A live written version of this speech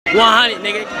100,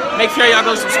 nigga. Make sure y'all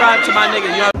go subscribe to my nigga.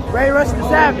 You know? Ray Rush the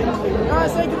Savage. You know what I'm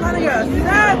saying? Cause my nigga a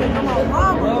savage. Come on,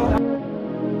 mama.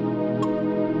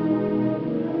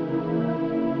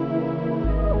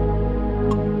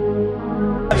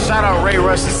 Shout out Ray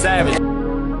Rush the Savage.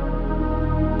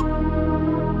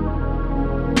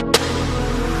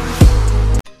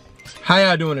 How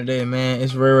y'all doing today, man?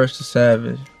 It's Ray Rush the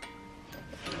Savage.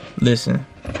 Listen.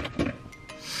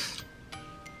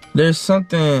 There's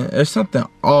something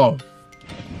off.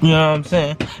 You know what I'm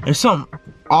saying? There's something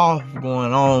off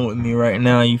going on with me right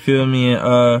now, you feel me? And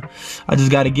I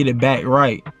just gotta get it back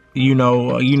right. You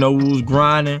know who's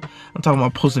grinding. I'm talking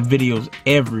about posting videos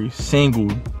every single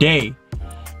day.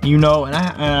 You know, and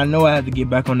I know I have to get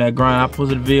back on that grind. I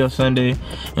posted a video Sunday, you know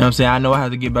what I'm saying? I know I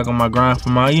have to get back on my grind for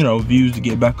my, you know, views to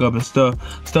get back up and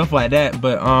stuff like that.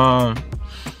 But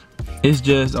it's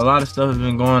just a lot of stuff has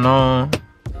been going on.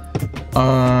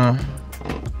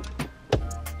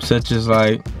 Such as,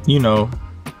 like, you know,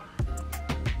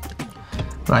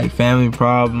 like family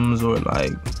problems or,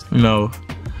 like, you know,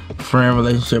 friend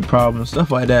relationship problems,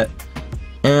 stuff like that.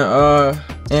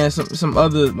 And some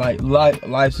other, like,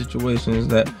 life situations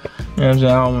that, you know what I'm saying,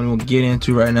 I don't want to get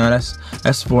into right now.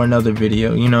 That's for another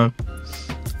video, you know.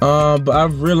 But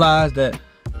I've realized that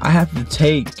I have to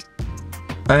take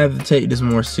this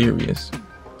more serious.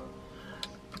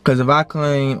 Because if I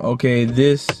claim, okay,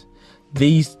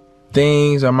 these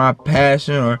things are my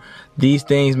passion, or these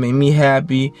things make me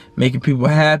happy, making people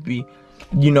happy,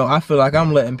 you know, I feel like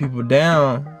I'm letting people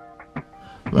down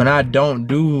when I don't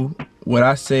do what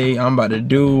I say I'm about to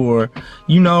do, or,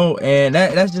 you know, and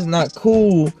that's just not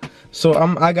cool. So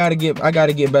I gotta get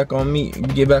back on me,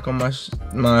 get back on my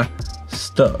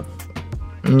stuff,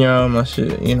 you know, my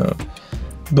shit, you know.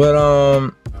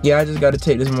 But yeah, I just gotta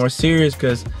take this more serious,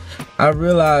 because I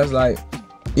realize, like,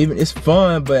 even it's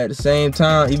fun, but at the same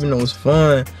time, even though it's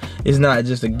fun, it's not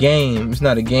just a game. It's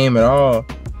not a game at all.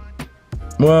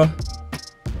 Well,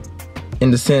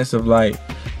 in the sense of, like,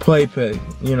 play,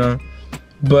 you know.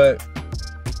 But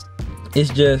it's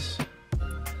just,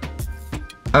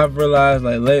 I've realized,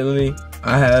 like, lately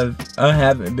I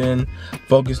haven't been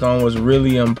focused on what's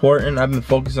really important. I've been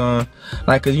focused on,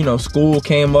 like, cause, you know, school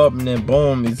came up and then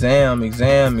boom, exam.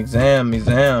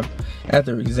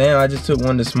 After exam, I just took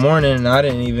one this morning and I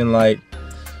didn't even, like,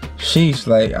 sheesh,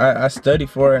 like, I studied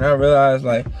for it, and I realized,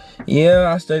 like,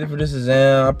 yeah, I studied for this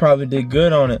exam, I probably did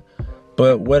good on it,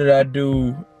 but what did I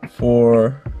do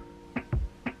for,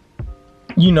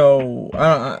 you know,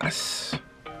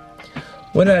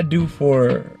 what did I do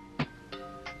for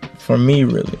me,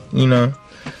 really, you know?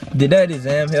 Did that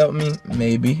exam help me?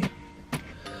 Maybe.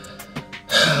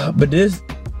 But this,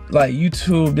 like,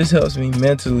 YouTube, this helps me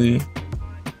mentally,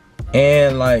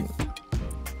 and, like,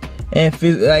 and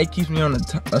it keeps me on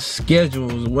a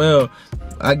schedule as well.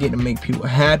 I get to make people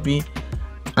happy.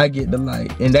 I get to,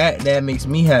 like, and that makes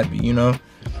me happy, you know.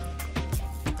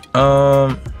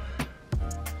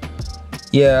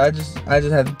 Yeah, I just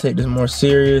have to take this more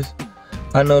serious.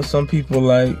 I know some people,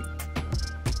 like,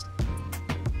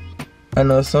 they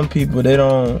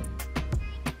don't,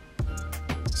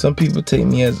 some people take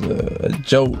me as a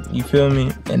joke, you feel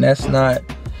me? And that's not,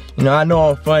 you know, I know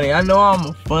I'm funny. I know I'm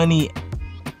a funny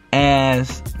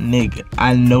ass nigga.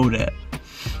 I know that.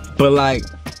 But, like,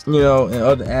 you know, in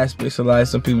other aspects of life,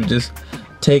 some people just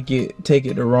take it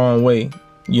the wrong way,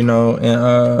 you know,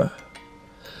 and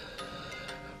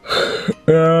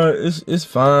it's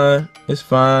fine. It's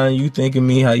fine. You think of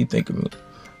me how you think of me.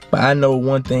 But I know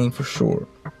one thing for sure.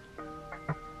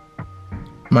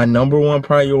 My #1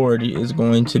 priority is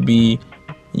going to be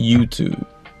YouTube.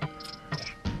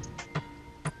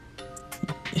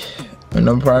 My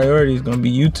number priority is gonna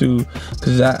be YouTube,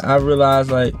 because I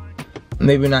realize, like,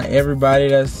 maybe not everybody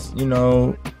that's, you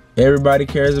know, everybody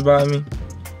cares about me,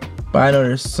 but I know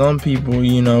there's some people,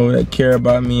 you know, that care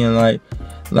about me, and like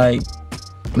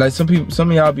some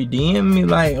of y'all be DMing me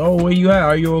like, oh, where you at?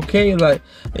 Are you okay? Like,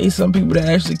 there's some people that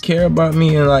actually care about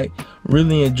me and, like,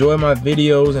 really enjoy my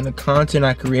videos and the content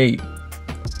I create,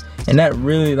 and that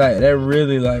really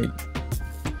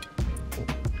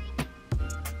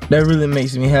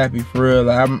makes me happy, for real.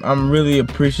 Like, I'm really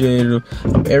appreciative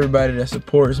of everybody that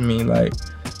supports me. Like,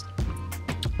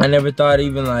 I never thought,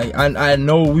 even, like, I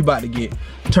know we about to get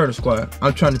Turtle Squad.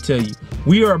 I'm trying to tell you,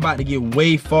 we are about to get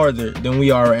way farther than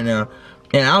we are right now.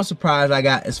 And I'm surprised I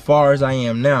got as far as I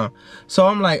am now. So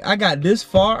I'm like, I got this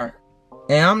far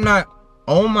and I'm not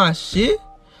on my shit.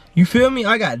 You feel me?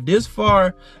 I got this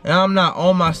far and I'm not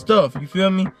on my stuff. You feel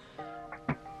me?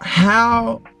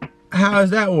 How does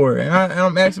that work? And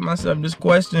I'm asking myself this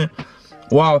question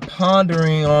while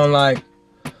pondering on, like,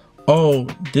 oh,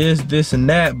 this and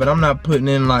that, but I'm not putting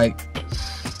in like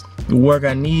the work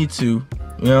I need to.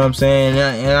 You know what I'm saying?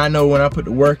 And I know when I put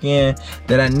the work in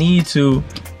that I need to,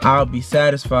 I'll be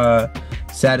satisfying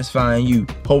you.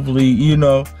 Hopefully, you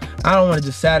know, I don't want to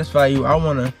just satisfy you. I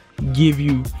want to give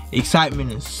you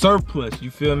excitement and surplus. You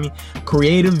feel me?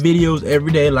 Creative videos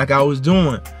every day, like I was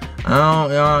doing. You know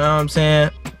what I'm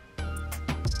saying?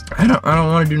 I don't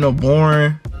want to do no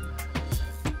boring.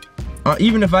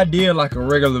 Even if I did like a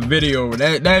regular video,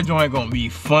 that joint gonna be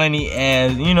funny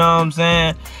as, you know what I'm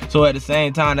saying? So at the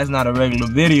same time, that's not a regular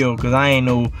video, cause I ain't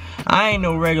no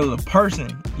regular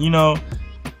person, you know.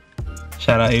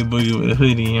 Shout out A Boogie with a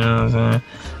hoodie, you know what I'm saying?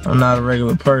 I'm not a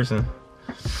regular person.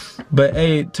 But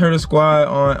hey, Turtle Squad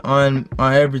on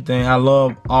everything. I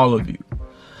love all of you.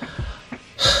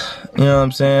 You know what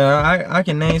I'm saying? I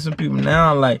can name some people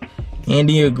now, like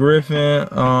India Griffin,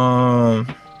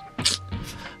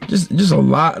 just a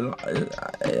lot.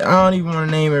 I don't even want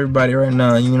to name everybody right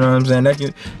now. You know what I'm saying? That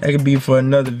could be for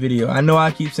another video. I know I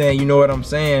keep saying, you know what I'm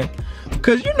saying,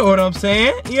 because you know what I'm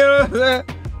saying. You know what I'm saying?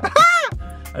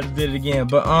 I just did it again.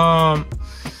 But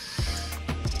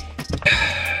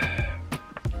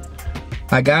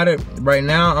I got it right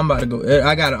now. I'm about to go.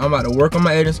 I'm about to work on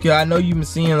my editing skill. I know you've been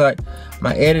seeing like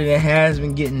my editing has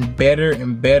been getting better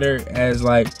and better as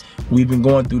like we've been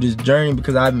going through this journey,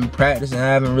 because I've been practicing. I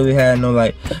haven't really had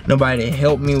nobody to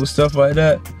help me with stuff like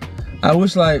that. I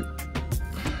wish I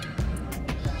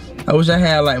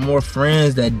had like more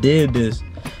friends that did this.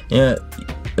 Yeah,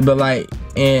 but like,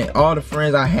 and all the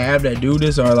friends I have that do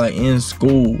this are like in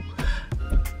school,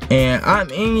 and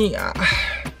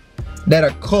that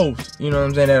are close, you know what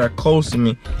I'm saying, that are close to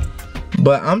me.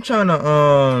 But I'm trying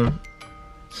to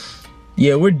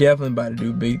yeah, we're definitely about to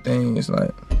do big things,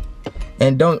 like,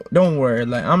 and don't worry,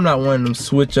 like, I'm not one of them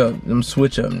switch up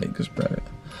niggas, bro.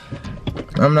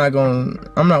 I'm not one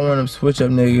of them switch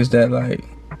up niggas that like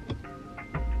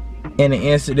in an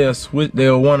instant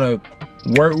they'll want to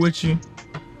work with you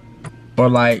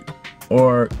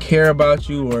or care about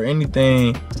you or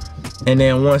anything, and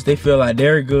then once they feel like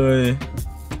they're good,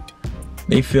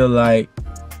 they feel like,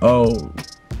 oh,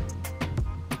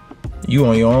 you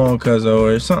on your own, cuz,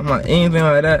 or something like anything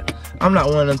like that. I'm not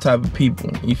one of them type of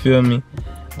people. You feel me?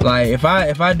 Like if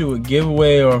I do a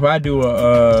giveaway, or if I do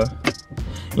a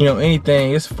you know,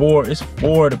 anything, it's for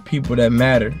the people that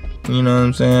matter. You know what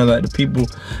I'm saying? Like the people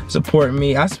supporting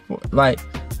me. I support, like,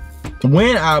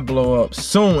 when I blow up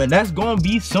soon, and that's gonna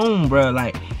be soon, bro.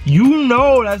 Like, you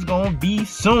know that's gonna be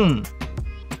soon.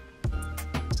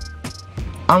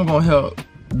 I'm gonna help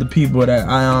the people that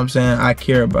I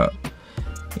care about,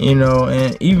 you know.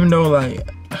 And even though like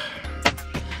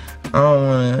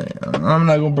I'm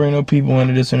not gonna bring no people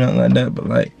into this or nothing like that, but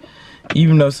like,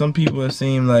 even though some people have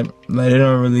seemed like they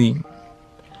don't really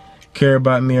care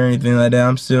about me or anything like that,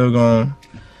 I'm still gonna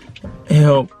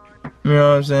help. You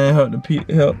know what I'm saying? Help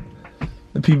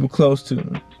the people close to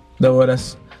me, though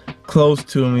that's close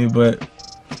to me, but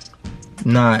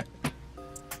not.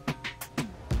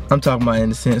 I'm talking about in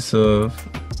the sense of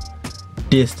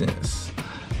distance.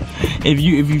 If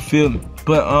you feel me.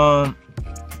 But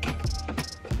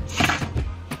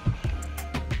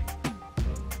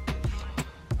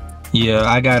yeah,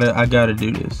 I gotta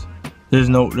do this. There's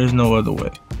no other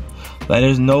way. Like,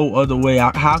 there's no other way.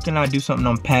 How can I do something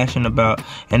I'm passionate about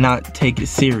and not take it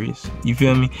serious? You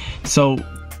feel me? So,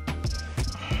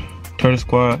 Turtle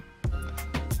Squad,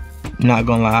 not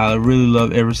gonna lie, I really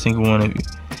love every single one of you.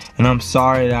 And I'm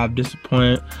sorry that I've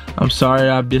disappointed. I'm sorry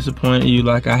that I've disappointed you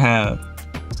like I have.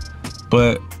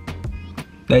 But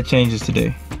that changes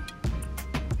today.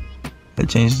 That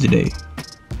changes today.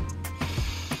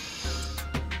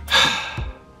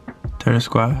 Turtle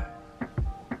Squad,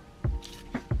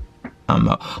 I'm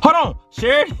out. Hold on.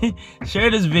 Share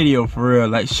this video for real.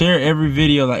 Like, share every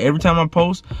video. Like, every time I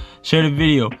post, share the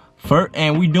video. First,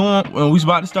 and we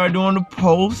about to start doing the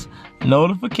post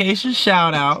notification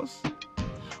shout outs.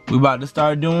 We about to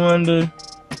start doing the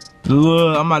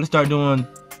little, I'm about to start doing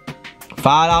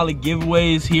 $5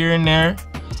 giveaways here and there.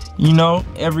 You know,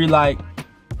 every like,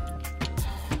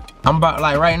 I'm about,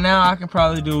 like, right now I can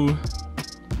probably do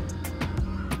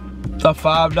a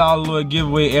 $5 little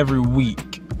giveaway every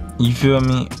week. You feel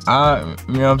me? You know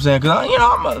what I'm saying? Cause you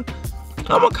know,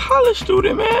 I'm a college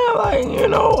student, man. Like, you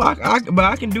know, but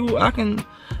I can do a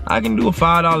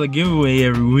 $5 giveaway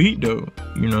every week though.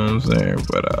 You know what I'm saying?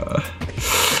 But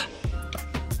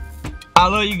I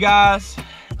love you guys,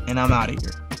 and I'm out of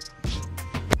here.